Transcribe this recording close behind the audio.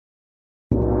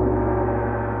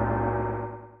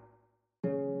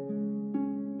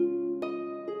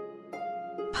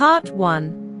Part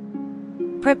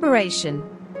 1. Preparation.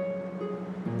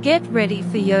 Get ready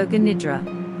for Yoga Nidra.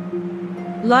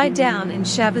 Lie down in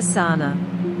Shavasana,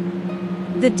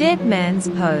 the dead man's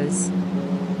pose,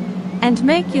 and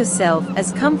make yourself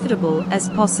as comfortable as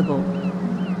possible.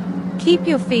 Keep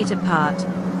your feet apart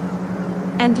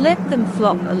and let them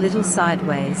flop a little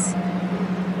sideways.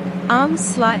 Arms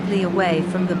slightly away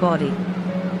from the body,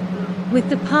 with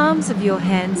the palms of your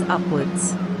hands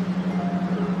upwards.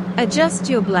 Adjust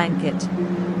your blanket,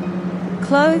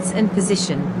 clothes and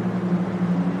position,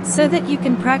 so that you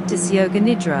can practice Yoga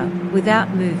Nidra without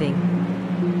moving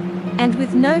and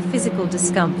with no physical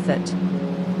discomfort.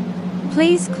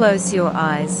 Please close your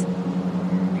eyes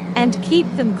and keep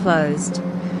them closed.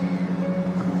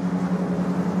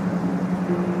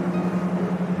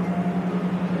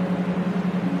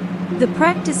 The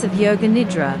practice of Yoga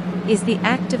Nidra is the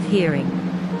act of hearing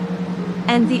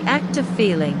and the act of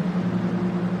feeling.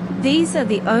 These are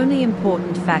the only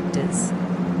important factors.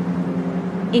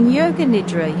 In Yoga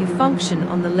Nidra you function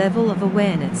on the level of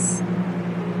awareness,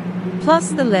 plus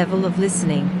the level of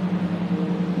listening.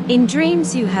 In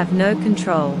dreams you have no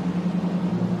control.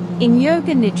 In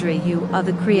Yoga Nidra you are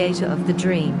the creator of the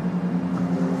dream.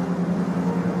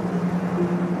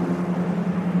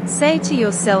 Say to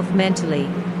yourself mentally,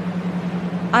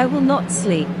 I will not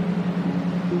sleep.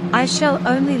 I shall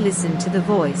only listen to the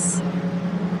voice.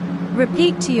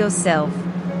 Repeat to yourself,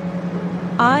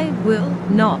 I will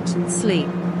not sleep.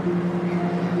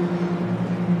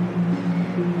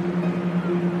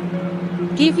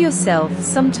 Give yourself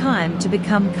some time to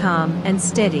become calm and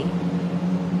steady.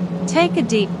 Take a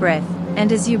deep breath, and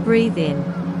as you breathe in,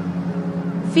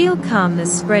 feel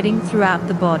calmness spreading throughout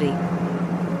the body.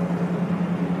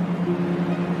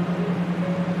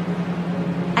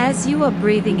 As you are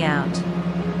breathing out,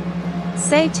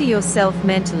 say to yourself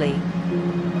mentally,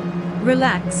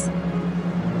 relax.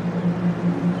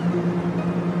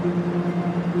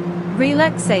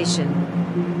 Relaxation.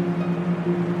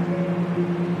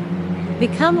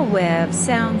 Become aware of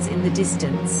sounds in the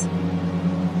distance.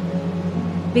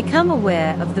 Become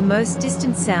aware of the most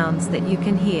distant sounds that you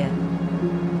can hear.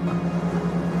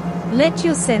 Let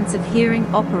your sense of hearing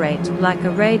operate like a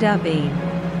radar beam,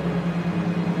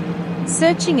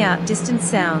 searching out distant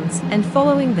sounds and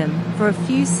following them for a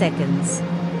few seconds.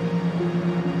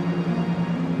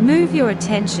 Move your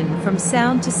attention from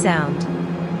sound to sound,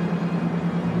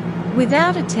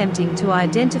 without attempting to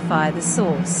identify the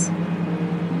source.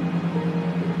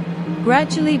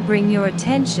 Gradually bring your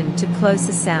attention to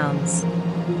closer sounds,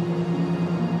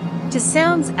 to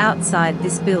sounds outside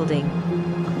this building,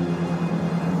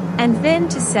 and then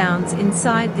to sounds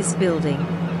inside this building.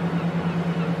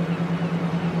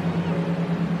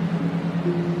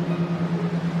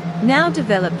 Now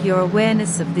develop your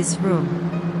awareness of this room.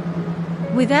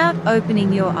 Without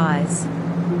opening your eyes,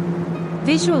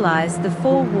 visualize the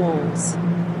four walls,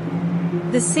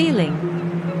 the ceiling,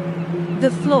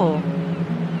 the floor,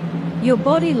 your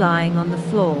body lying on the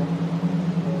floor.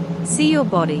 See your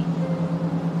body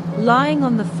lying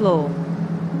on the floor.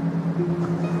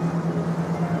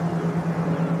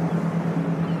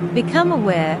 Become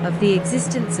aware of the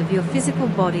existence of your physical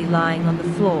body lying on the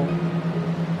floor.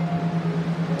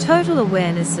 Total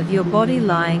awareness of your body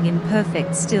lying in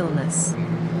perfect stillness.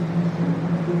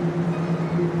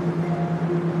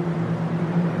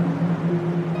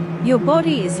 Your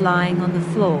body is lying on the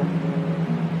floor.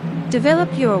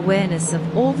 Develop your awareness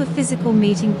of all the physical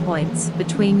meeting points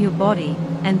between your body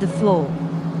and the floor.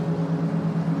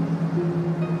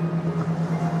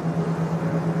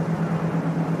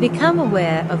 Become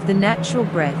aware of the natural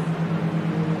breath.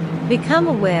 Become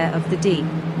aware of the deep,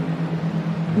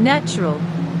 natural,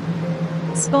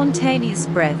 spontaneous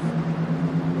breath.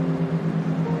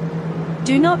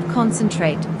 Do not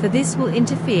concentrate, for this will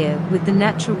interfere with the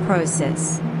natural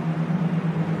process.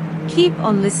 Keep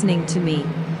on listening to me,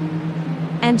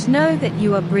 and know that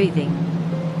you are breathing.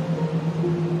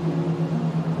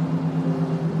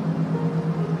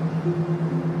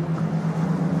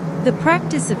 The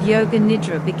practice of Yoga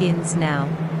Nidra begins now.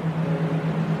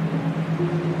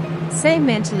 Say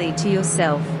mentally to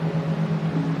yourself,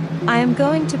 I am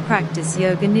going to practice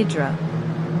Yoga Nidra.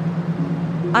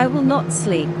 I will not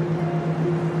sleep.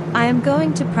 I am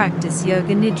going to practice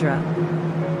Yoga Nidra.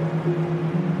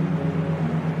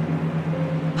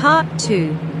 Part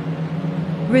 2.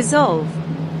 Resolve.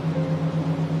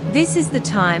 This is the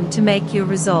time to make your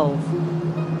resolve.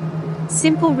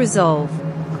 Simple resolve.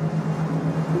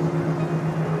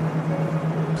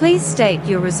 Please state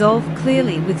your resolve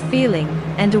clearly with feeling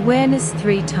and awareness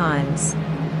 3 times.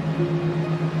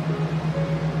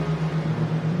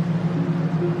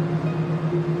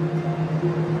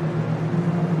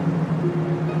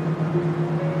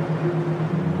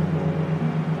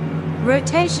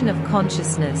 Rotation of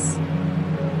consciousness.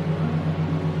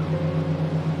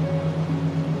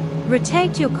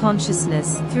 Rotate your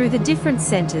consciousness through the different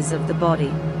centers of the body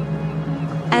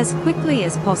as quickly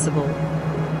as possible.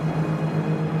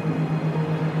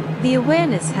 The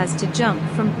awareness has to jump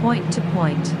from point to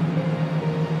point.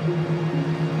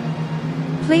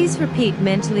 Please repeat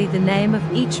mentally the name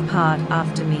of each part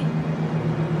after me,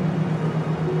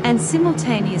 and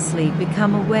simultaneously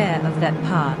become aware of that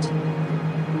part.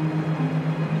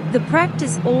 The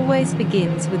practice always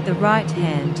begins with the right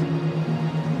hand.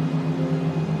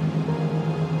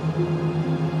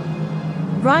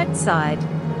 Right side.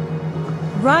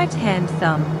 Right hand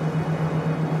thumb.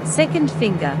 Second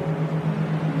finger.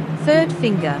 Third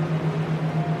finger.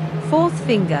 Fourth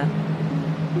finger.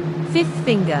 Fifth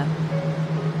finger.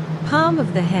 Palm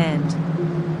of the hand.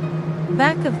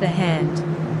 Back of the hand.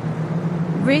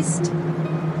 Wrist.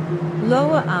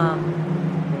 Lower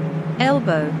arm.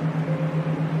 Elbow.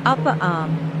 Upper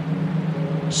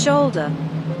arm. Shoulder.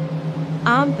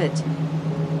 Armpit.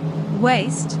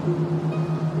 Waist.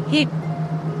 Hip.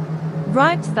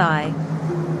 Right thigh.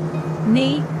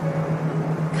 Knee.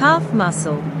 Calf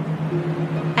muscle.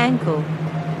 Ankle.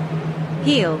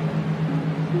 Heel.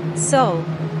 Sole.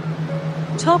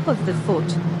 Top of the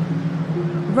foot.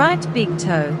 Right big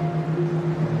toe.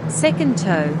 Second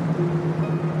toe.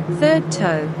 Third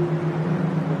toe.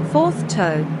 Fourth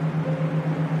toe.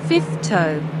 Fifth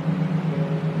toe.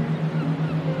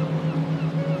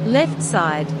 Left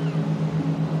side.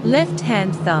 Left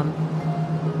hand thumb.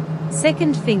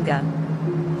 Second finger.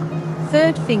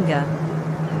 Third finger.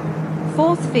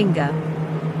 Fourth finger.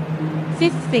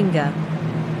 Fifth finger.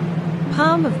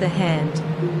 Palm of the hand.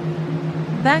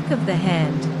 Back of the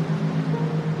hand.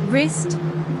 Wrist.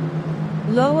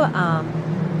 Lower arm.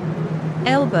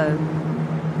 Elbow.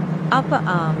 Upper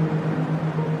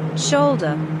arm.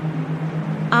 Shoulder.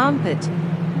 Armpit.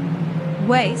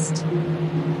 Waist.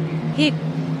 Hip.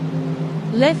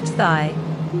 Left thigh.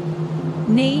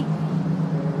 Knee.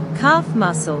 Calf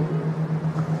muscle.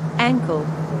 Ankle.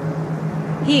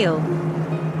 Heel.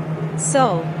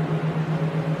 Sole.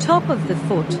 Top of the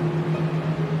foot.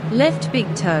 Left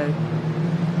big toe.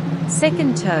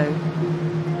 Second toe.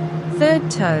 Third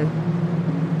toe.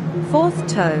 Fourth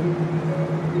toe.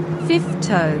 Fifth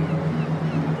toe.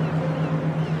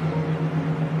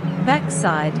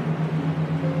 Backside.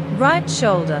 Right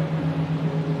shoulder.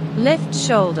 Left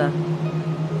shoulder.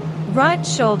 Right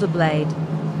shoulder blade.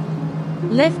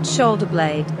 Left shoulder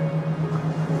blade.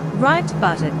 Right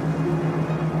buttock.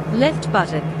 Left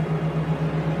buttock.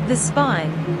 The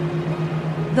spine.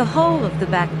 The whole of the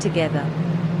back together.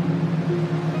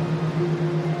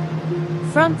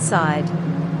 Front side.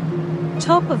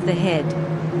 Top of the head.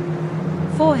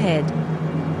 Forehead.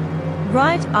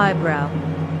 Right eyebrow.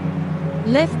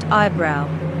 Left eyebrow.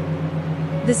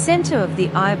 The center of the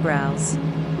eyebrows.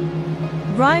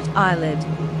 Right eyelid.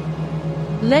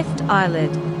 Left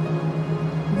eyelid.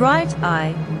 Right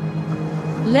eye.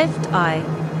 Left eye.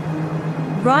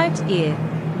 Right ear.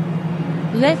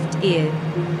 Left ear.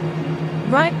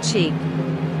 Right cheek.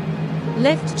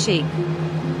 Left cheek.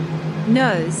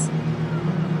 Nose.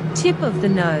 Tip of the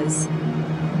nose.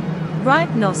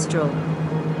 Right nostril.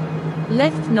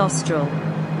 Left nostril.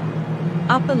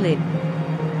 Upper lip.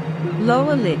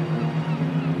 Lower lip.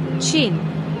 Chin.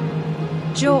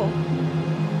 Jaw.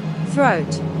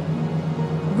 Throat.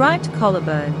 Right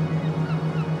collarbone.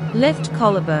 Left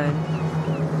collarbone.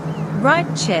 Right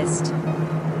chest.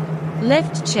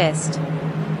 Left chest.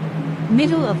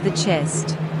 Middle of the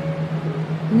chest.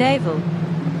 Navel.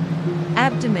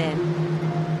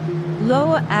 Abdomen.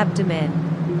 Lower abdomen.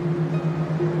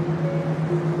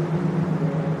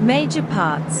 Major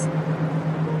parts.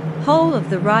 Whole of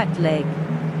the right leg.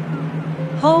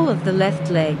 Whole of the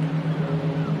left leg.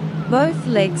 Both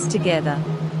legs together.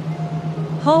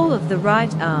 Whole of the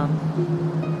right arm.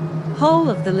 Whole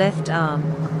of the left arm.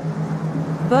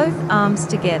 Both arms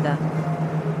together.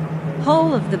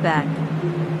 Whole of the back.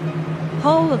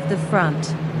 Whole of the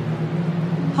front.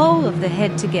 Whole of the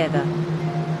head together.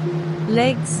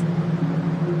 Legs.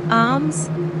 Arms.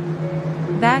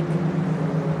 Back.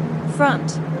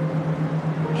 Front.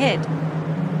 Head.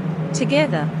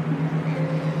 Together.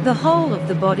 The whole of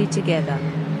the body together.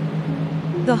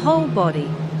 The whole body.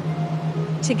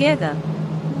 Together.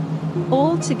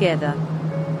 All together.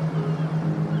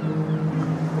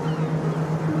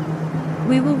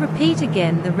 We will repeat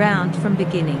again the round from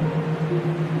beginning.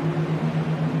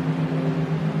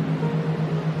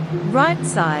 Right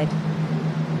side.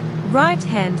 Right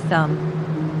hand thumb.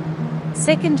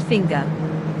 Second finger.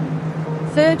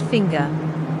 Third finger.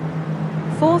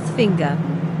 Fourth finger.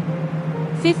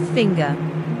 Fifth finger.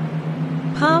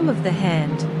 palm of the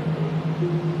hand,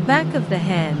 back of the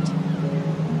hand,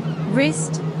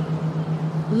 wrist,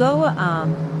 lower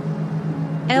arm,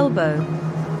 elbow,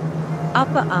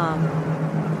 upper arm,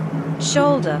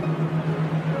 shoulder,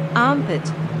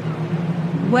 armpit,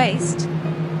 waist,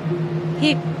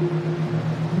 hip,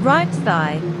 right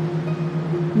thigh,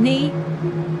 knee,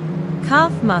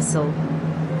 calf muscle,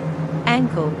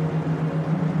 ankle,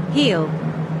 heel,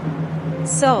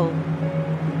 sole,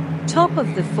 top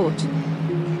of the foot,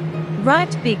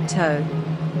 right big toe,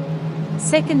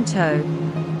 second toe,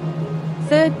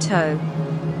 third toe,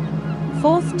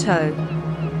 fourth toe,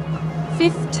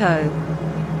 fifth toe,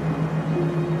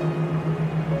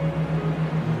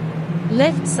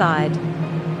 left side,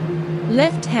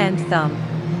 left hand thumb,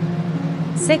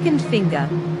 second finger,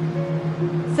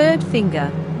 third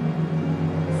finger,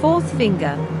 fourth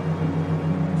finger,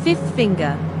 fifth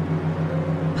finger,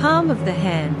 palm of the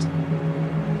hand,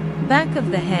 back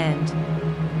of the hand,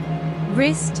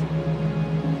 wrist,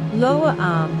 lower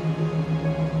arm,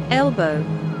 elbow,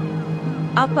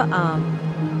 upper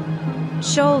arm,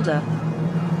 shoulder,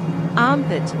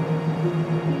 armpit,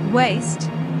 waist,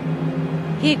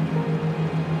 hip,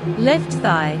 left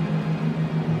thigh,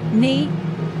 knee,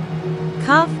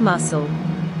 calf muscle,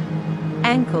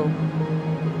 ankle,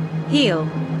 heel,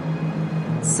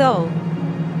 sole,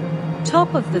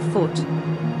 top of the foot,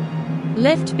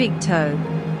 left big toe,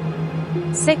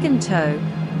 second toe,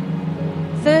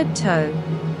 third toe,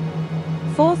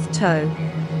 fourth toe,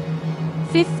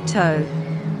 fifth toe,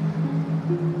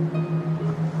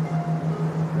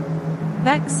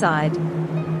 back side,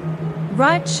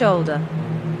 right shoulder,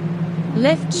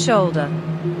 left shoulder,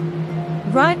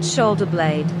 right shoulder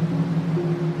blade,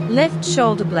 left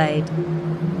shoulder blade,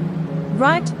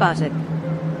 right buttock,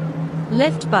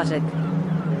 left buttock,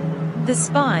 the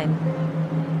spine,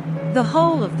 the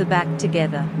whole of the back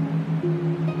together,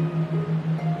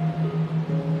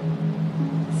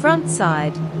 front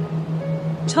side,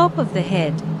 top of the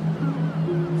head,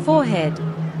 forehead,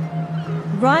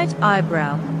 right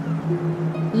eyebrow,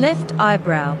 left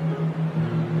eyebrow,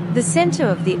 the center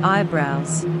of the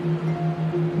eyebrows,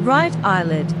 right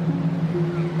eyelid,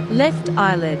 left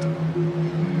eyelid,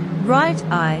 right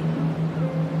eye,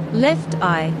 left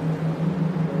eye,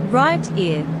 right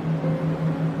ear,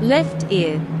 left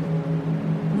ear,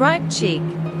 right cheek,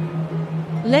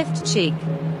 left cheek,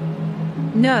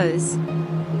 nose,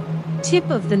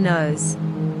 tip of the nose,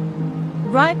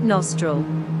 right nostril,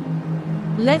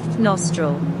 left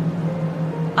nostril,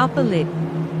 upper lip,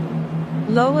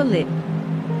 lower lip,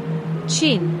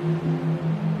 chin,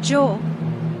 jaw,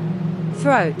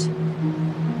 throat,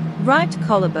 right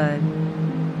collarbone,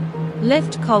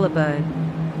 left collarbone,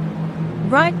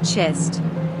 right chest,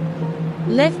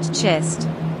 left chest,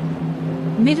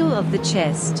 middle of the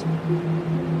chest,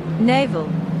 navel,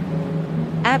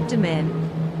 abdomen,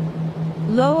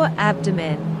 lower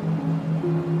abdomen,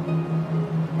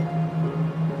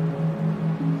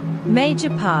 major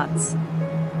parts,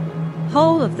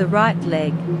 whole of the right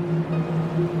leg,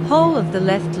 whole of the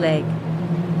left leg,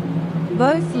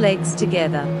 both legs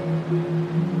together,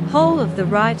 whole of the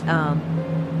right arm,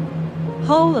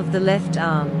 whole of the left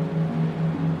arm,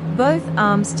 both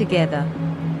arms together,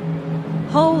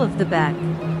 whole of the back,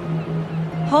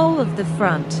 whole of the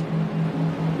front,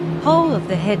 whole of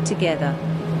the head together,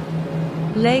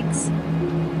 legs,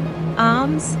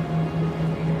 arms,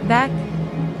 back,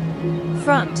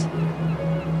 front,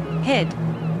 head,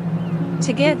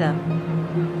 together,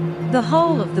 the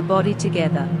whole of the body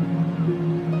together,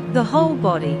 the whole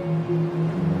body.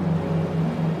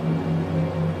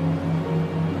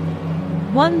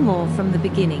 One more from the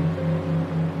beginning.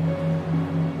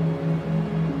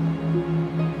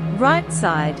 Right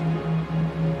side,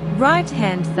 right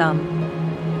hand thumb,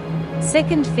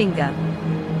 second finger,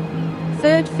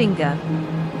 third finger,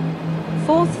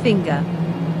 fourth finger,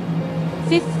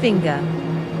 fifth finger,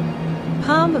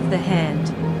 palm of the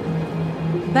hand,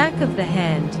 back of the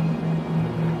hand,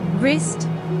 wrist,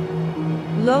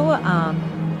 lower arm,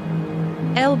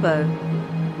 elbow,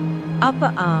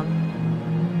 upper arm,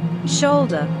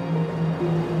 shoulder,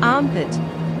 armpit,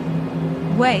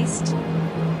 waist,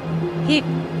 hip,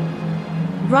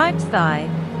 right thigh,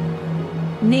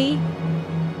 knee,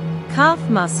 calf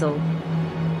muscle,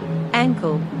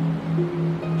 ankle,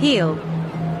 heel,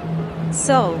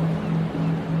 sole,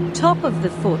 top of the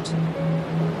foot,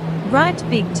 right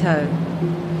big toe,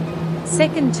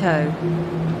 second toe,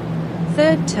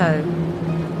 third toe,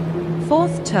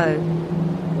 fourth toe,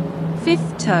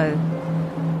 fifth toe,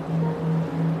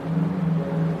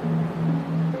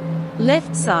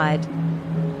 left side,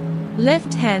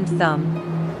 left hand thumb,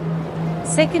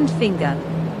 second finger,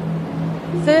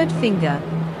 third finger,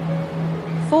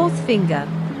 fourth finger,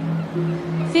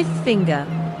 fifth finger,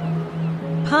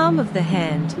 palm of the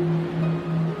hand,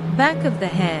 back of the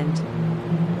hand,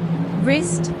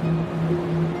 wrist,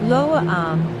 lower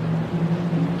arm,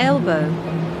 elbow,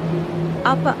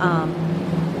 upper arm,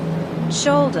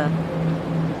 shoulder,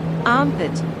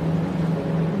 armpit,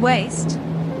 waist,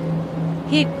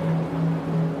 hip,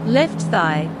 left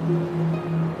thigh,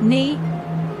 knee,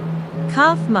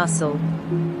 calf muscle,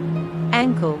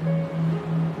 ankle,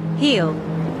 heel,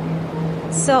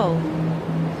 sole,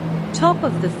 top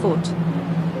of the foot,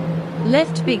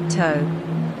 left big toe,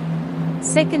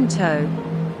 second toe,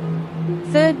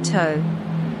 third toe,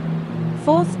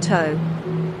 fourth toe,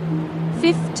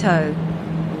 fifth toe,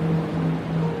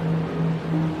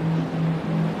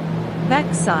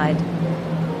 backside,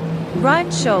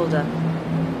 right shoulder,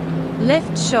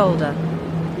 left shoulder,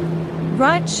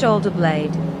 right shoulder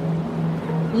blade,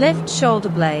 left shoulder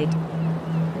blade,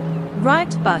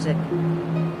 right buttock,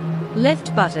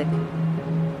 left buttock,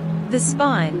 the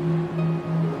spine,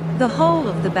 the whole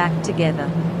of the back together,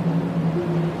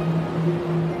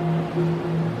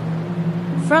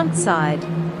 front side,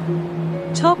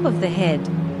 top of the head,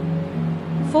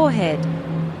 forehead,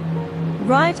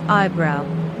 right eyebrow,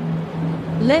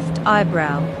 left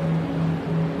eyebrow,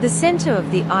 the center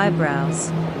of the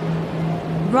eyebrows,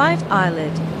 right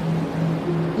eyelid,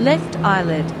 left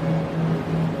eyelid,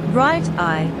 right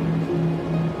eye,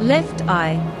 left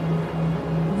eye,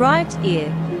 right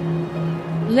ear,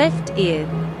 left ear,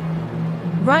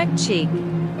 right cheek,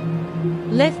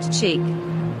 left cheek,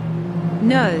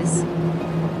 nose,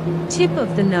 tip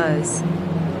of the nose,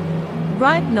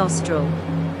 right nostril,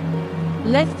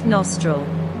 left nostril,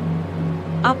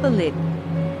 upper lip,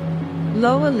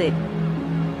 lower lip,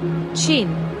 chin,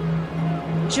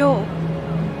 jaw,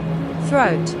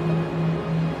 throat,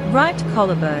 right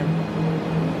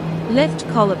collarbone, left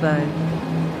collarbone,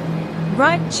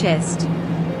 right chest,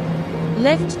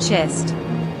 left chest,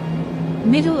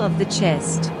 middle of the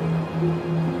chest,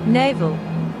 navel,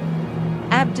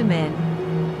 abdomen,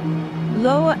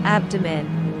 lower abdomen,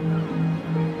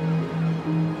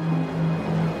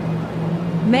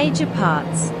 major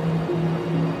parts,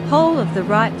 whole of the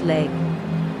right leg,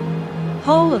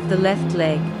 whole of the left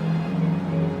leg,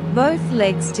 both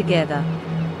legs together,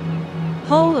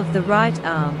 whole of the right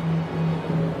arm,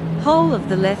 whole of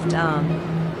the left arm,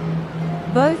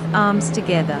 both arms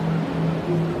together,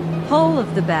 whole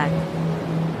of the back,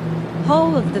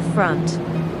 whole of the front,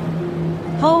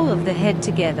 whole of the head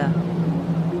together,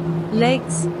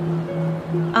 legs,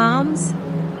 arms,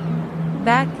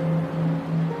 back,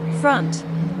 front,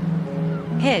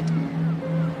 head.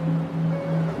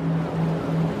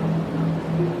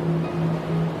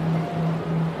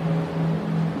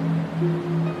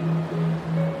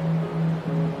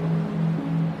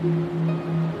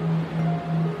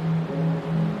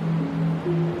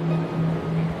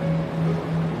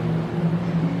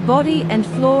 Body and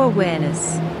floor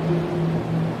awareness.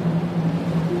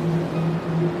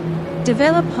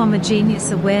 Develop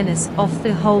homogeneous awareness of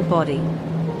the whole body,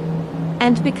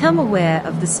 and become aware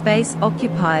of the space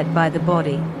occupied by the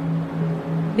body.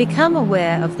 Become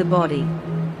aware of the body,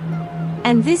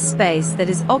 and this space that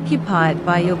is occupied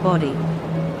by your body.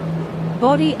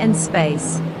 Body and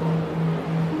space.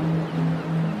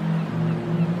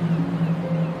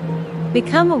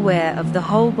 Become aware of the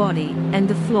whole body and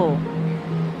the floor.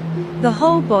 The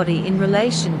whole body in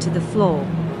relation to the floor.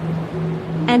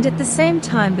 And at the same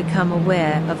time become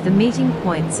aware of the meeting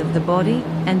points of the body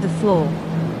and the floor.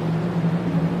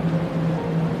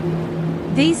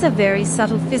 These are very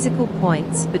subtle physical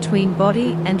points between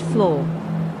body and floor.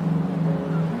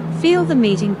 Feel the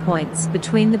meeting points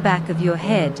between the back of your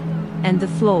head and the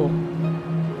floor.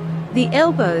 The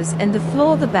elbows and the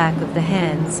floor, the back of the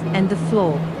hands and the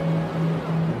floor.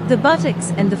 The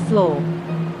buttocks and the floor.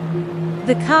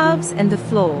 The calves and the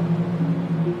floor.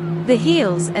 The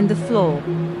heels and the floor.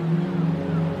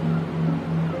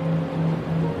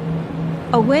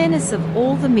 Awareness of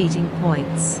all the meeting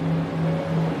points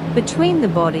between the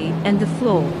body and the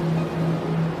floor.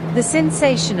 The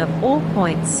sensation of all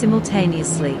points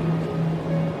simultaneously,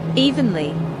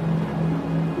 evenly.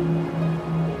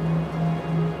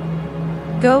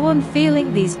 Go on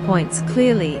feeling these points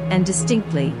clearly and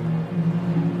distinctly.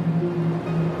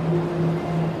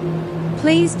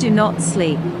 Please do not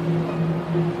sleep.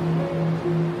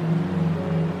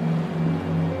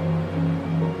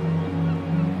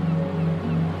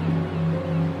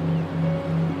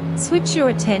 Switch your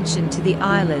attention to the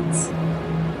eyelids.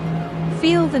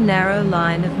 Feel the narrow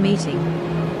line of meeting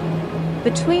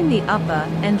between the upper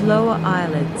and lower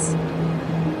eyelids.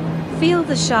 Feel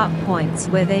the sharp points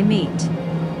where they meet.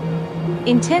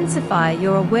 Intensify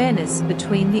your awareness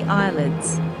between the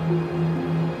eyelids.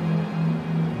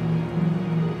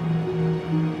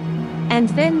 And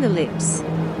then the lips.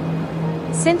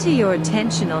 Center your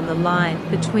attention on the line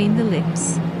between the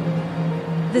lips.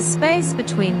 The space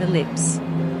between the lips.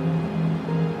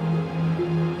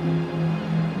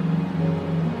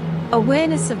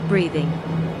 Awareness of breathing.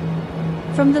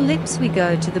 From the lips we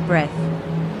go to the breath.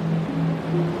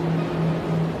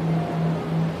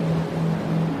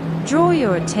 Draw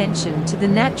your attention to the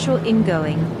natural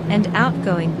ingoing and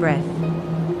outgoing breath.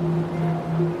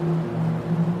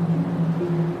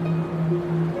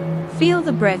 Feel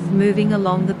the breath moving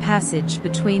along the passage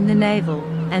between the navel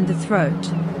and the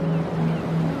throat.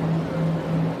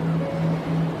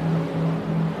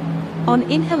 On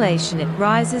inhalation, it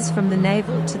rises from the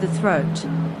navel to the throat.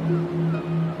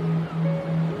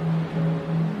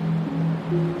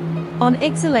 On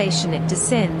exhalation, it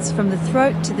descends from the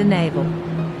throat to the navel.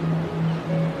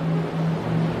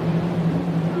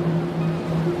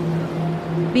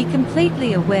 Be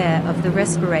completely aware of the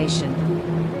respiration.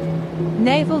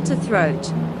 Navel to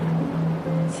throat.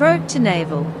 Throat to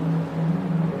navel.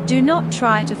 Do not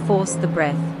try to force the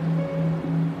breath.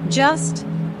 Just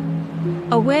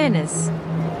awareness.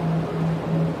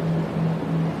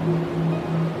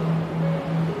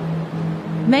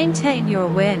 Maintain your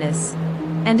awareness,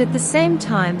 and at the same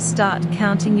time start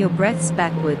counting your breaths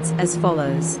backwards as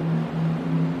follows.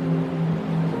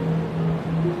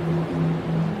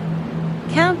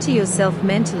 Count to yourself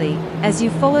mentally as you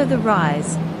follow the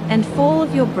rise and fall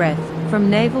of your breath from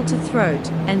navel to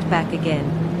throat and back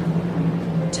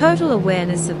again. Total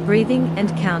awareness of breathing and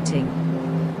counting.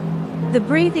 The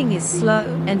breathing is slow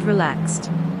and relaxed.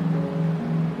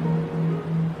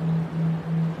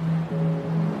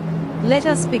 Let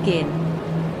us begin.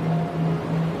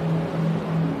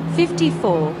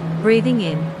 54. Breathing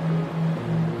in.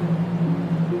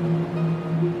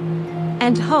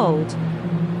 And hold.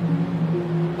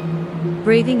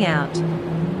 Breathing out.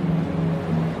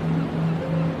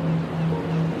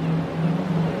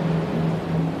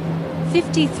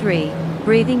 53.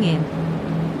 Breathing in.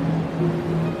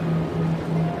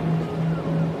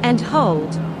 And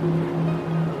hold.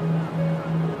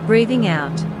 Breathing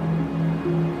out.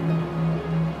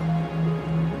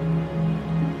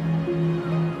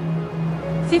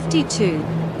 52.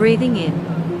 Breathing in.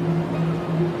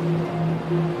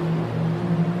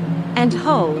 And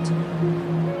hold.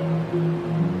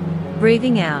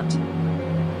 Breathing out.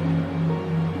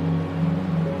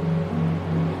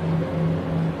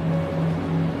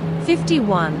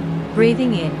 51.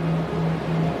 Breathing in.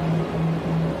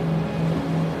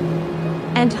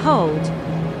 And hold.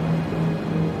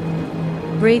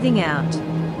 Breathing out.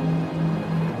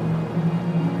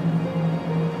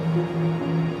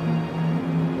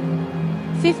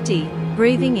 50.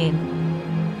 Breathing in.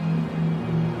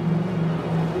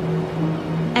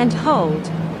 And hold.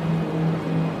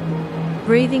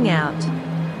 Breathing out.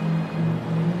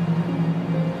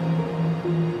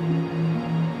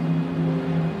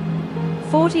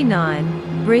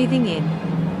 49. Breathing in.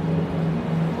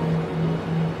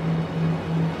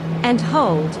 And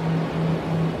hold.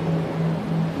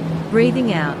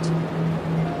 Breathing out.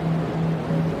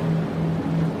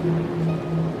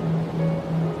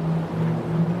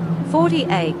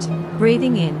 48.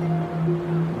 Breathing in.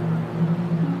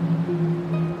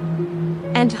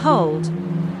 And hold.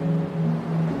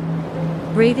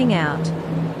 Breathing out.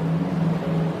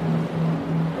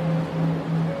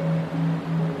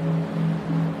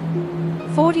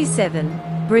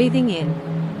 47. Breathing in.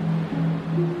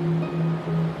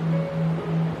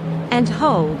 And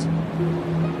hold.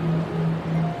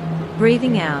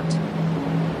 Breathing out.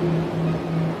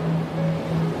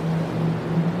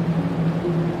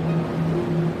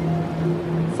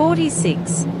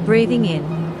 46. Breathing in.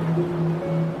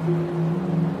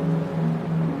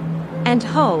 And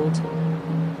hold.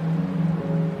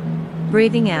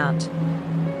 Breathing out.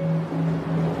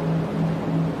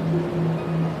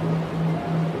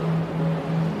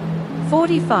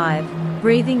 45.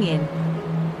 Breathing in.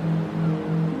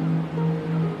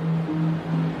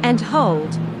 And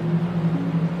hold.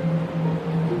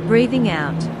 Breathing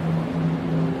out.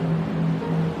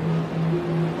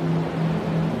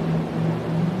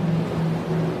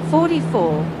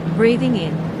 44. Breathing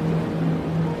in.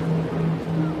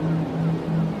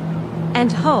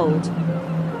 And hold.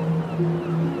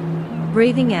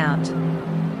 Breathing out.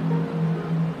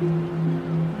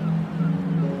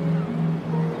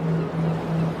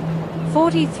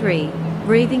 43.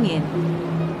 Breathing in.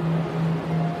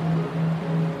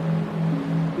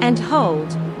 And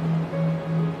hold.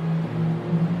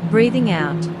 Breathing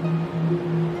out.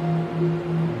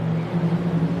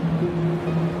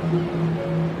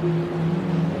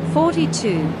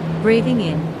 42, breathing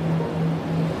in.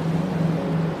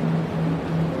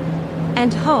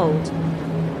 And hold.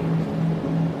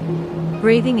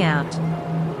 Breathing out.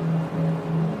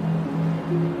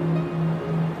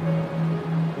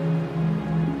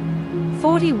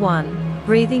 41,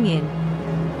 breathing in.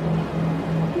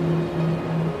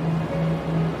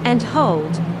 And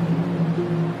hold.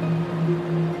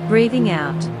 Breathing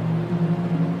out.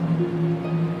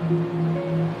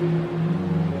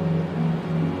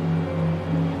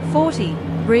 40,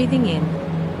 breathing in.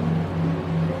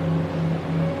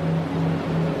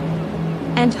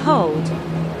 And hold.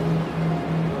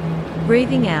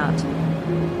 Breathing out.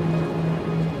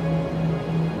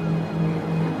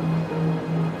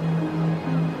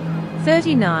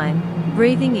 39,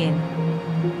 breathing in.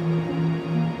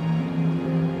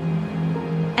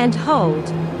 And hold.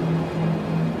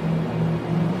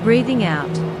 Breathing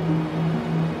out.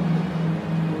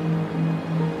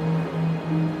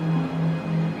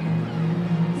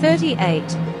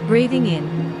 38, breathing in.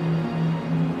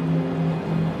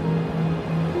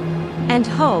 And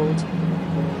hold.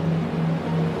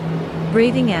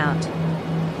 Breathing out.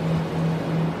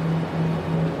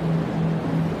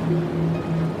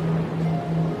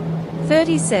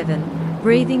 37,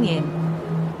 breathing in.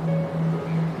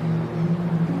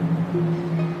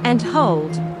 And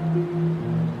hold.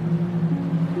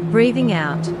 Breathing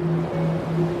out.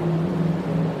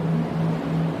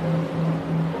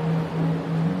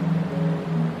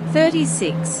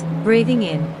 36, breathing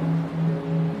in.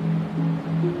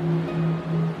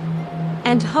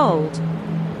 And hold.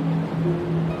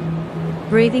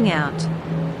 Breathing out.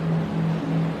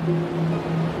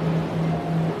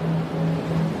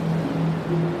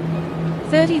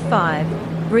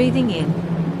 35, breathing in.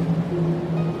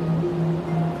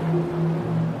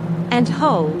 And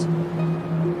hold.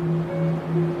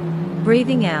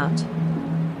 Breathing out.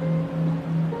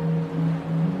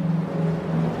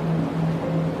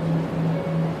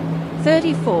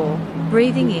 34,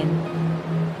 breathing in.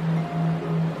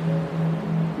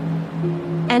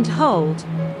 And hold.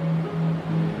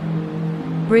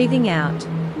 Breathing out.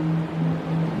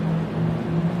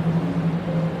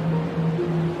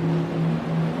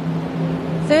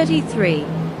 33,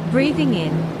 breathing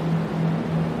in.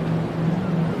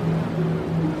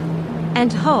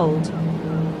 And hold.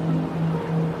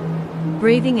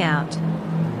 Breathing out.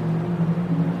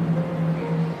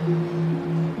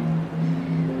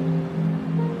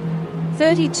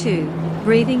 32,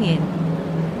 breathing in.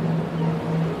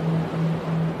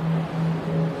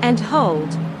 And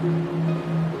hold.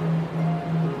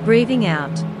 Breathing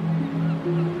out.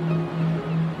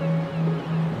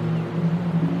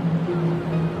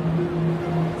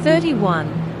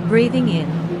 31, breathing in.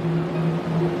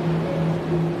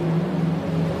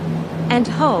 And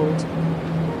hold.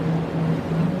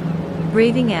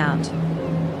 Breathing out.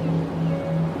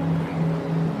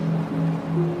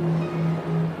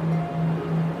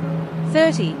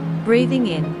 30, breathing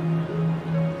in.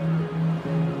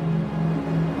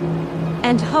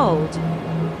 And hold.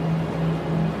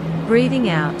 Breathing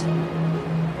out.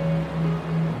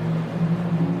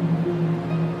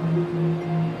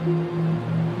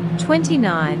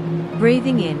 29,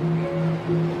 breathing in.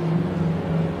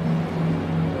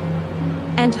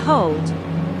 And hold.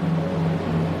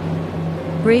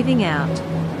 Breathing out.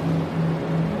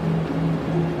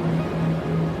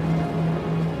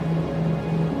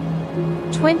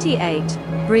 28,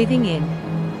 breathing in.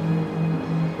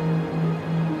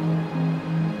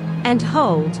 And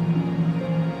hold.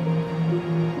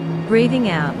 Breathing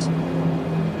out.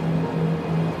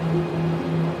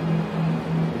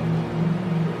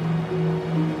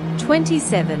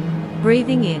 27,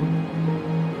 breathing in.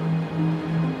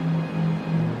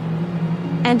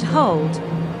 And hold.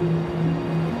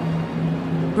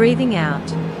 Breathing out.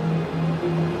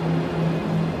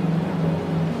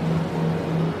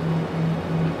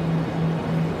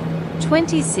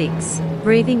 26,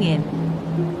 breathing in.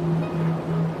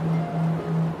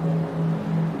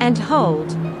 And hold.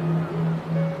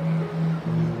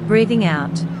 Breathing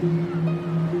out.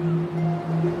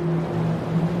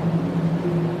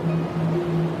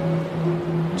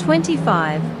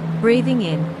 25, breathing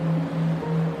in.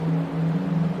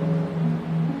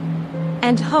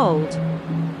 And hold.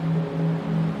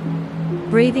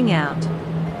 Breathing out.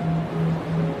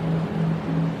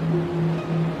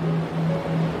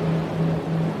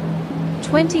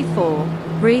 24,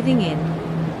 breathing in.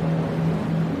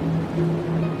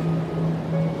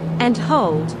 And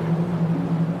hold.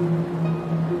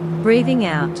 Breathing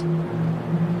out.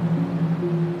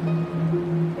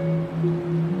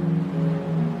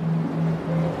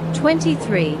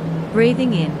 23,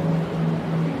 breathing in.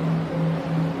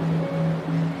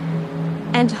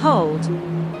 and hold.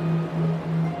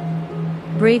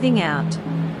 Breathing out.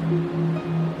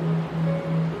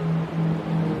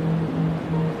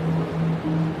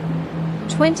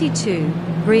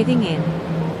 Breathing in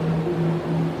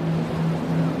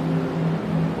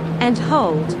and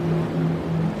hold.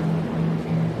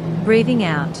 Breathing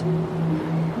out.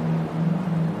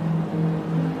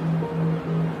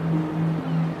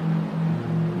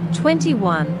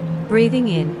 21. Breathing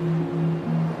in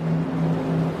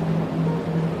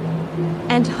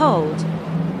and hold.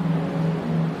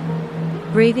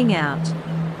 Breathing out.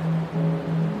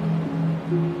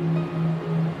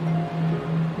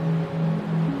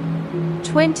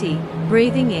 20.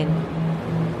 Breathing in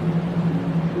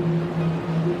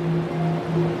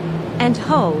and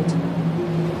hold.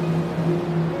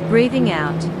 Breathing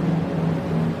out.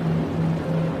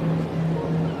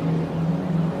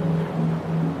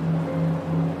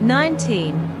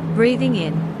 19. Breathing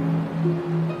in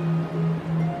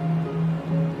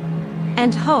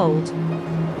and hold.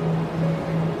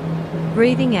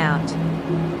 Breathing out.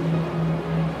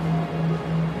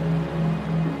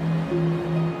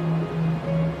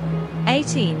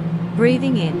 18.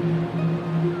 Breathing in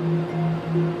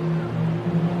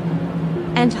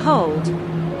and hold.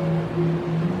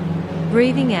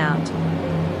 Breathing out.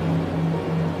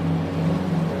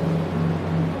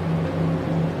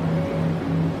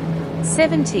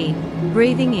 17.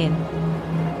 Breathing in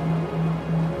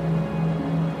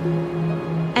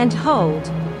and hold.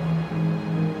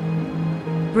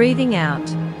 Breathing out.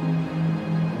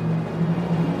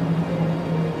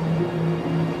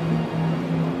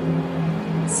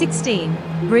 16.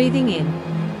 Breathing in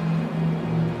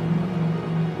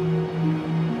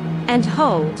and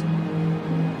hold.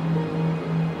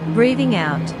 Breathing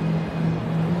out.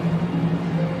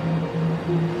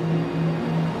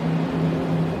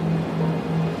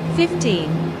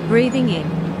 15. Breathing in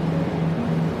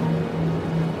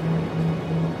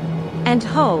and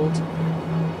hold.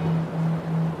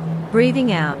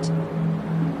 Breathing out.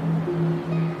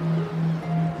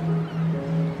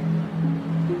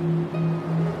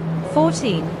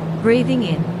 14. Breathing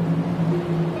in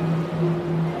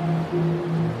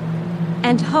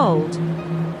and hold.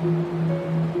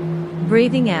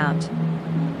 Breathing out.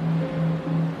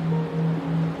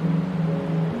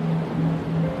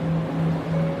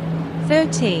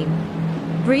 13.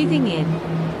 Breathing in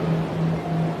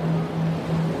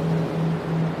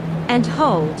and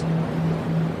hold.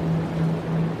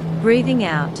 Breathing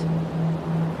out.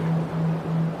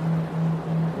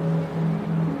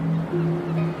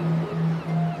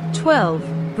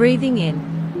 12. Breathing in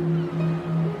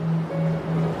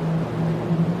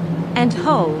and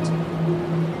hold.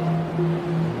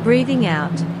 Breathing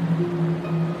out.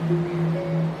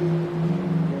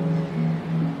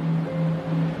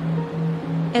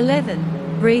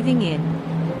 11. Breathing in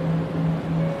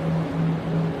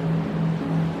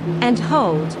and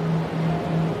hold.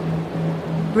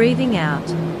 Breathing out.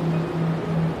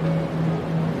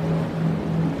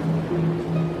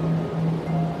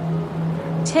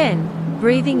 10.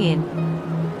 Breathing in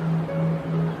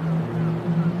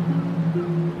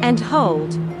and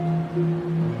hold.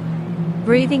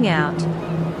 Breathing out.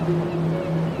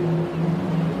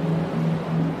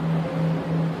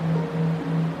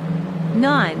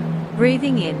 9.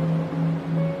 Breathing in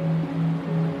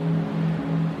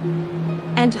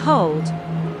and hold.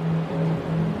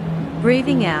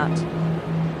 Breathing out.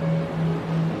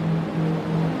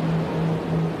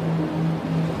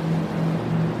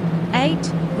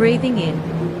 8. Breathing in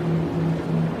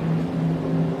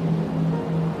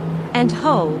and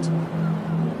hold.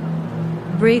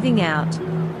 Breathing out.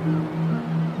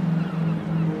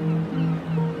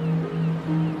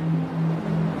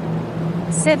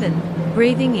 7.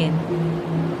 Breathing in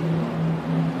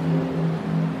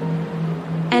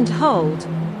and hold.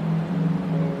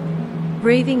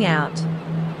 Breathing out.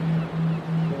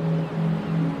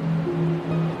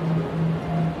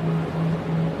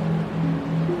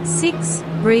 6.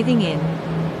 Breathing in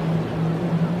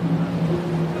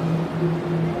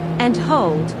and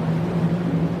hold.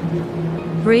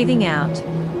 Breathing out.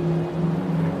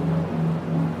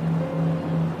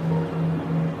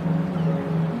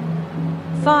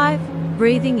 5.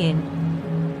 Breathing in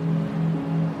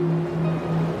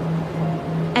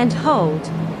and hold.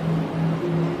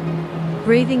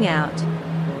 Breathing out.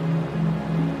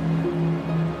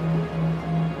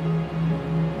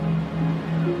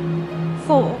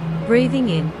 4. Breathing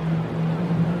in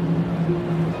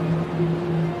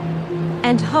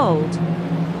and hold.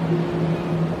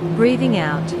 Breathing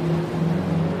out.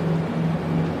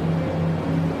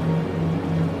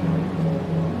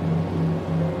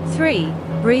 3.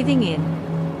 Breathing in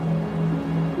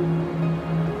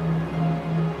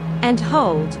and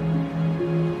hold.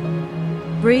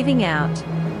 Breathing out.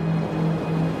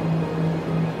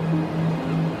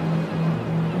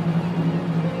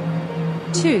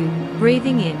 Two,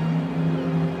 breathing in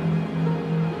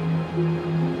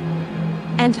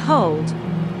and hold.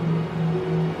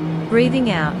 Breathing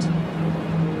out.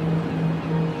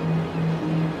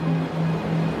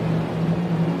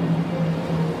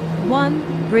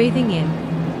 One, breathing in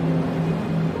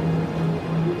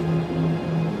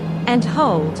and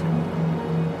hold.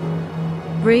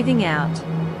 Breathing out.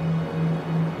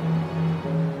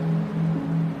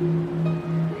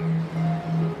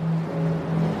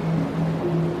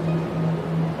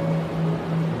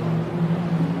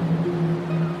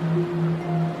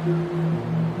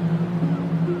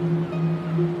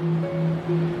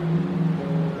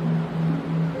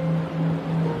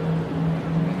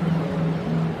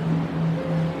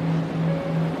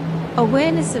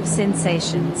 Awareness of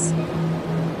sensations.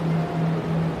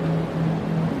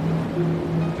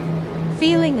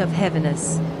 Feeling of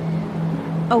heaviness.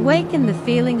 Awaken the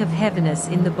feeling of heaviness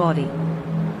in the body.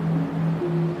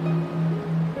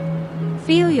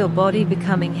 Feel your body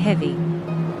becoming heavy.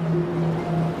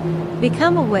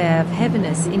 Become aware of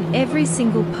heaviness in every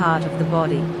single part of the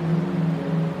body.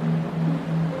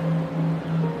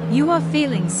 You are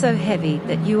feeling so heavy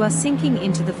that you are sinking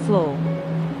into the floor.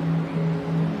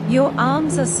 Your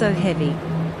arms are so heavy.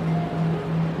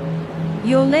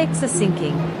 Your legs are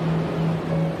sinking.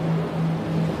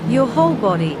 Your whole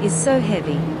body is so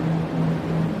heavy.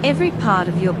 Every part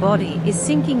of your body is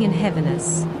sinking in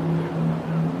heaviness.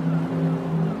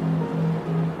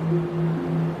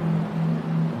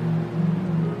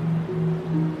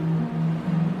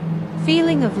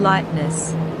 Feeling of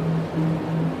lightness.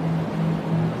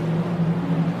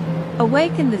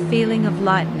 Awaken the feeling of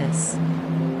lightness.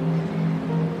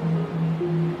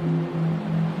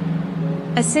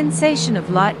 A sensation of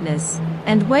lightness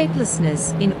and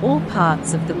weightlessness in all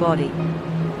parts of the body.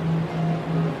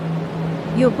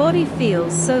 Your body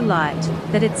feels so light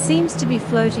that it seems to be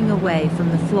floating away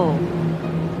from the floor.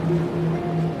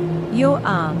 Your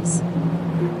arms,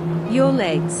 your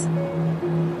legs,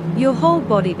 your whole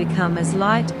body become as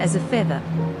light as a feather,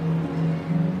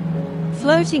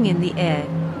 floating in the air.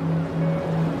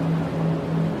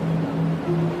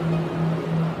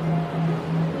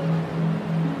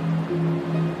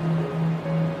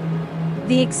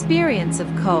 The experience of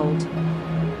cold.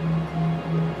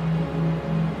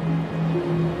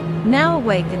 Now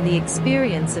awaken the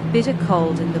experience of bitter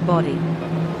cold in the body.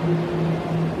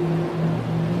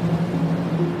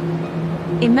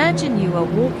 Imagine you are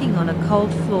walking on a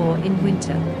cold floor in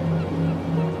winter.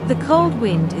 The cold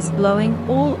wind is blowing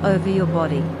all over your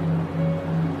body.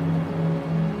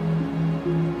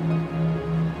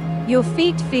 Your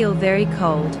feet feel very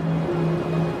cold.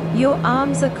 Your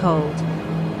arms are cold.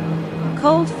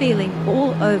 Cold feeling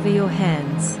all over your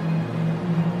hands.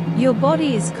 Your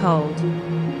body is cold.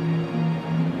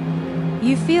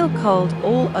 You feel cold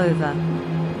all over.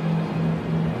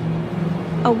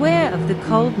 Aware of the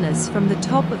coldness from the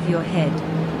top of your head,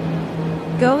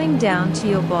 going down to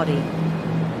your body,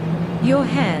 your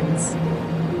hands,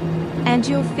 and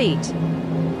your feet.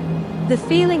 The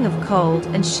feeling of cold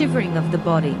and shivering of the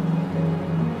body.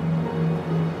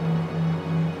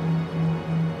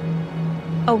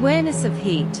 Awareness of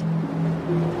heat.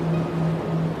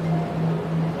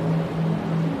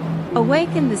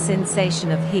 Awaken the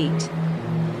sensation of heat.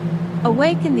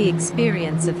 Awaken the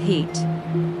experience of heat.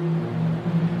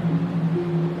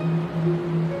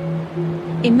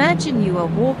 Imagine you are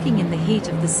walking in the heat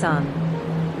of the sun.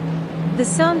 The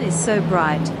sun is so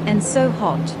bright and so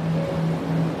hot.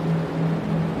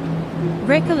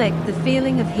 Recollect the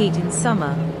feeling of heat in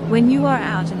summer, when you are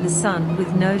out in the sun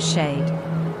with no shade.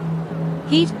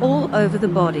 Heat all over the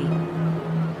body.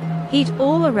 Heat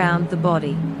all around the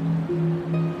body.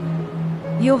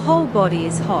 Your whole body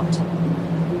is hot.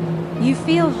 You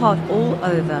feel hot all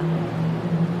over.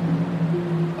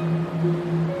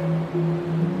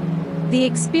 The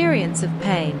experience of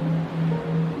pain.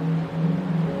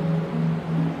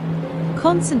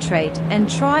 Concentrate and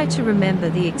try to remember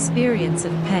the experience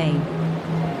of pain.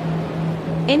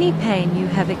 Any pain you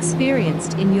have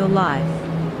experienced in your life.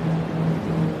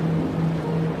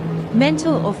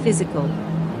 Mental or physical.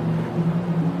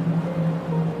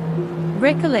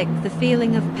 Recollect the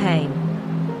feeling of pain.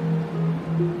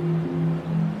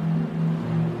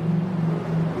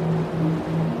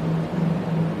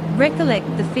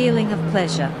 Recollect the feeling of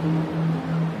pleasure.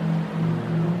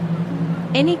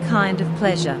 Any kind of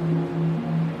pleasure.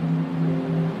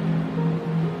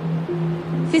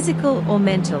 Physical or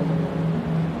mental.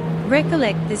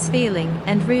 Recollect this feeling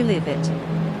and relive it.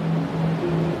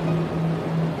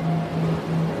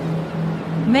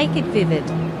 Make it vivid.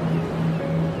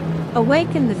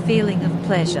 Awaken the feeling of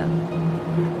pleasure.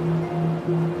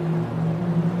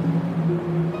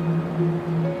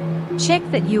 Check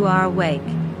that you are awake.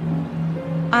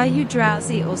 Are you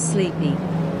drowsy or sleepy?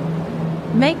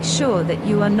 Make sure that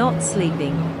you are not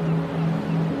sleeping.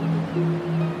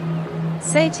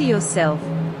 Say to yourself,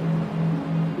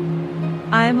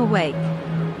 I am awake.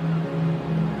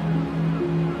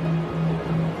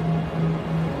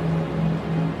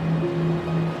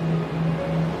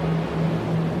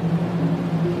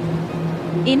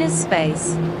 Inner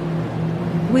space.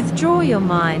 Withdraw your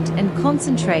mind and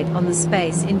concentrate on the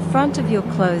space in front of your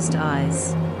closed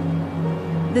eyes.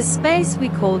 The space we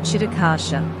call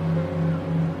Chitakasha.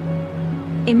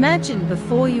 Imagine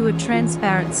before you a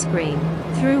transparent screen,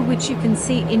 through which you can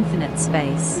see infinite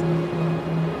space.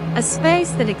 A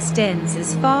space that extends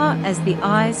as far as the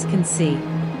eyes can see.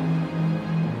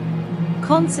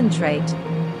 Concentrate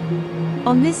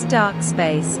on this dark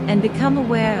space and become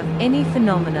aware of any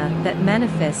phenomena that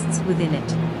manifests within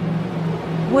it.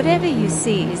 Whatever you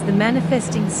see is the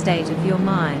manifesting state of your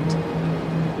mind.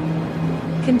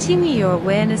 Continue your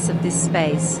awareness of this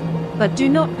space, but do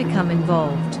not become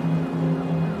involved.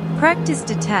 Practice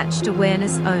detached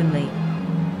awareness only.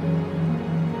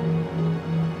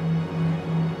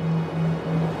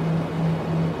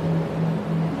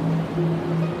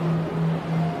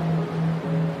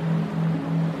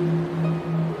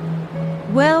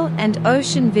 Well and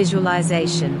ocean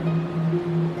visualization.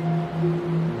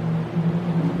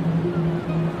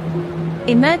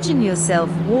 Imagine yourself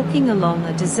walking along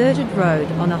a deserted road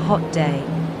on a hot day.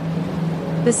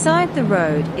 Beside the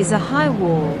road is a high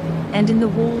wall, and in the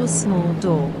wall a small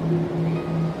door.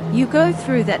 You go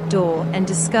through that door and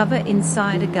discover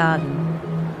inside a garden.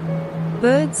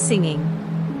 Birds singing.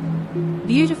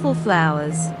 Beautiful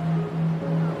flowers.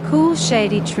 Cool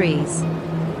shady trees.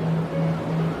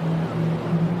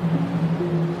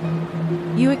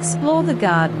 You explore the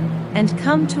garden and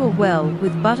come to a well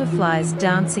with butterflies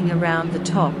dancing around the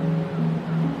top.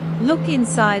 Look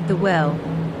inside the well.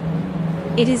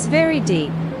 It is very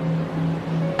deep.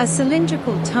 A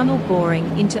cylindrical tunnel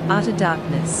boring into utter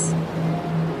darkness.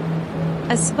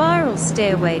 A spiral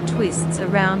stairway twists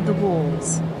around the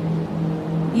walls.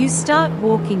 You start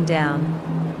walking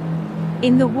down.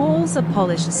 In the walls are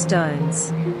polished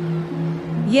stones.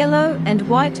 Yellow and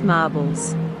white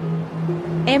marbles.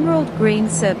 Emerald green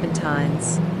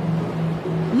serpentines.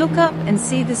 Look up and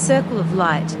see the circle of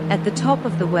light at the top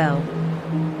of the well.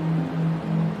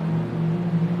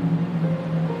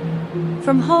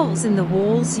 From holes in the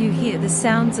walls you hear the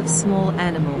sounds of small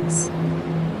animals.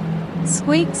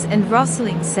 Squeaks and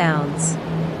rustling sounds.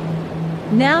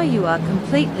 Now you are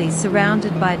completely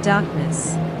surrounded by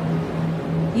darkness.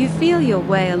 You feel your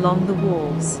way along the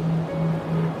walls.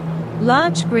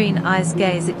 Large green eyes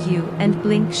gaze at you and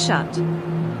blink shut.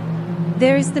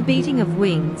 There is the beating of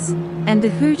wings, and the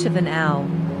hoot of an owl.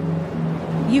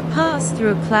 You pass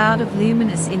through a cloud of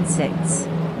luminous insects.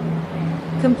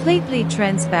 Completely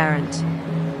transparent.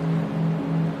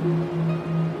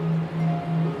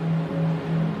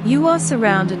 You are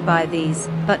surrounded by these,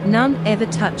 but none ever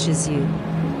touches you.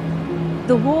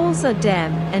 The walls are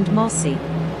damp and mossy.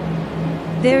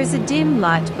 There is a dim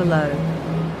light below.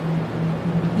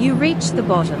 You reach the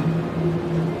bottom.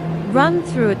 Run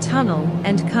through a tunnel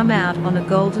and come out on a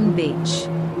golden beach.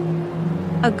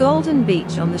 A golden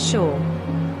beach on the shore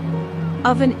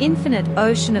of an infinite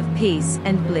ocean of peace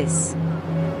and bliss.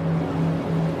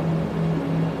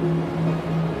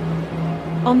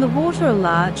 On the water a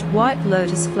large white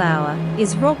lotus flower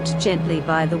is rocked gently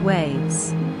by the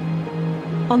waves.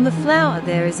 On the flower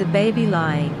there is a baby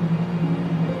lying.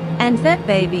 And that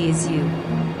baby is you.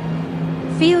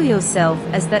 Feel yourself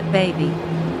as that baby,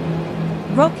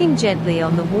 rocking gently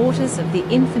on the waters of the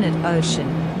infinite ocean.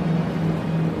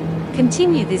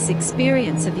 Continue this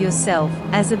experience of yourself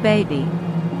as a baby,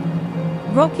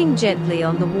 rocking gently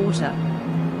on the water,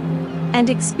 and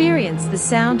experience the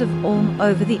sound of Om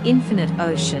over the infinite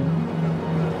ocean.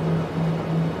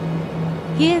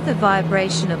 Hear the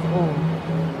vibration of Om.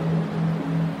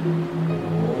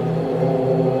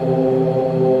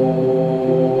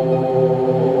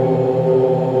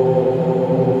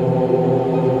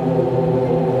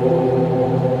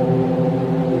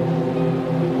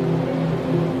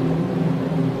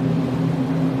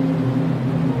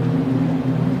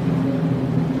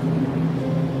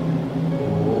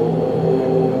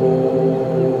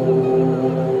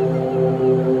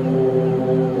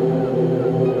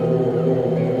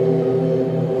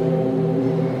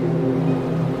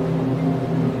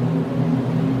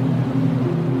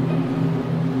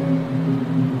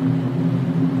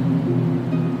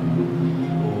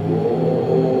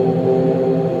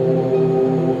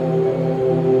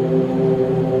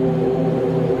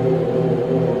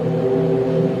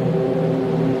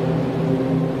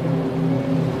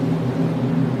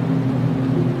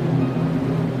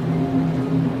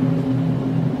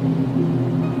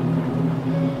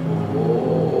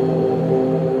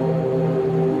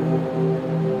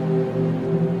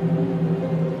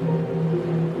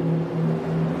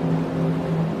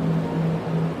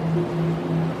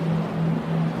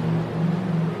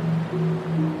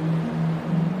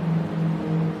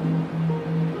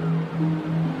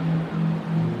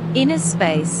 Inner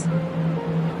space.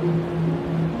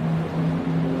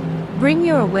 Bring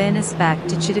your awareness back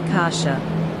to Chitakasha,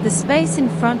 the space in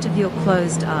front of your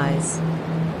closed eyes.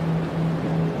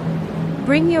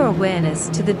 Bring your awareness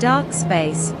to the dark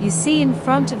space you see in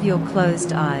front of your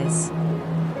closed eyes.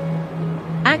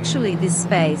 Actually, this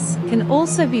space can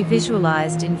also be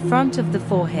visualized in front of the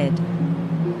forehead.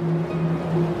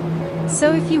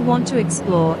 So if you want to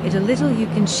explore it a little, you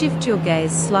can shift your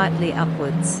gaze slightly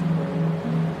upwards.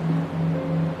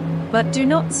 But do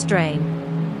not strain.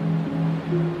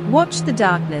 Watch the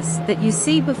darkness that you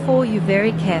see before you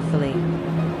very carefully.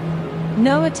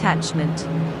 No attachment.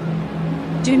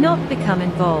 Do not become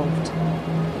involved.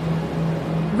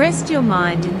 Rest your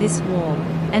mind in this warm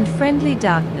and friendly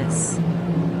darkness.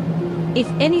 If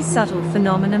any subtle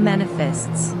phenomena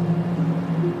manifests,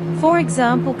 for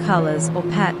example colors or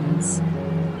patterns,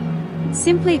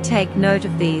 simply take note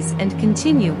of these and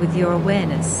continue with your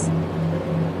awareness.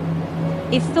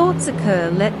 If thoughts occur,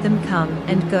 let them come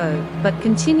and go, but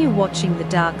continue watching the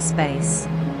dark space.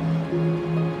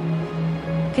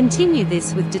 Continue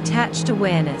this with detached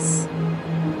awareness.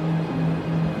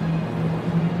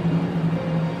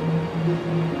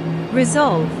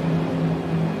 Resolve.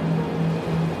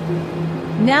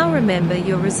 Now remember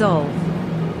your resolve,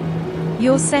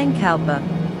 your sankalpa.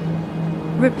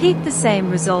 Repeat the same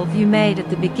resolve you made at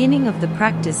the beginning of the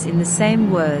practice in the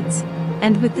same words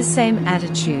and with the same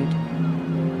attitude.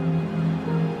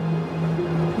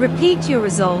 Repeat your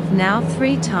resolve now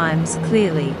 3 times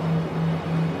clearly,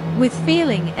 with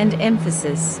feeling and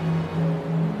emphasis.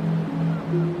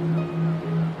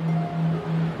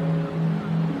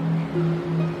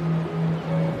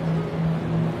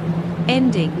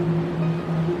 Ending.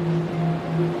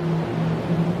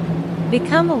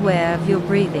 Become aware of your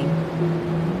breathing.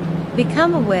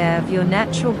 Become aware of your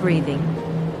natural breathing.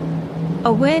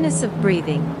 Awareness of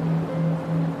breathing.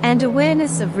 And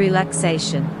awareness of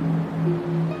relaxation.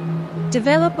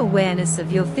 Develop awareness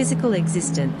of your physical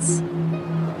existence.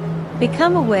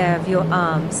 Become aware of your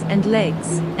arms and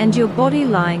legs and your body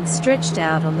lying stretched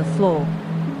out on the floor.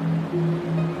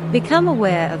 Become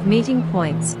aware of meeting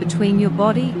points between your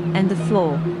body and the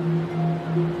floor.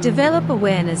 Develop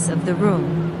awareness of the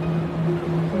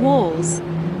room, walls,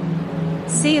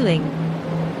 ceiling,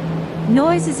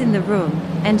 noises in the room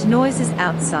and noises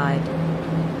outside.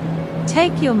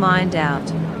 Take your mind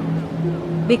out.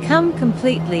 Become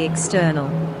completely external.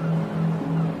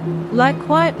 Lie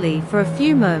quietly for a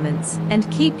few moments and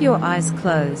keep your eyes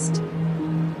closed.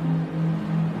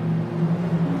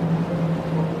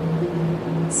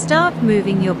 Start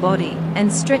moving your body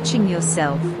and stretching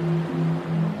yourself.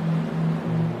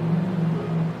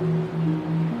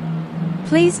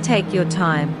 Please take your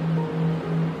time.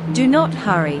 Do not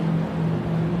hurry.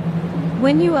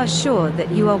 When you are sure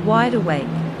that you are wide awake,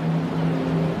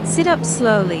 sit up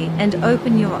slowly and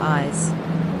open your eyes.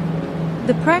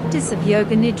 The practice of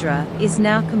Yoga Nidra is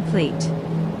now complete.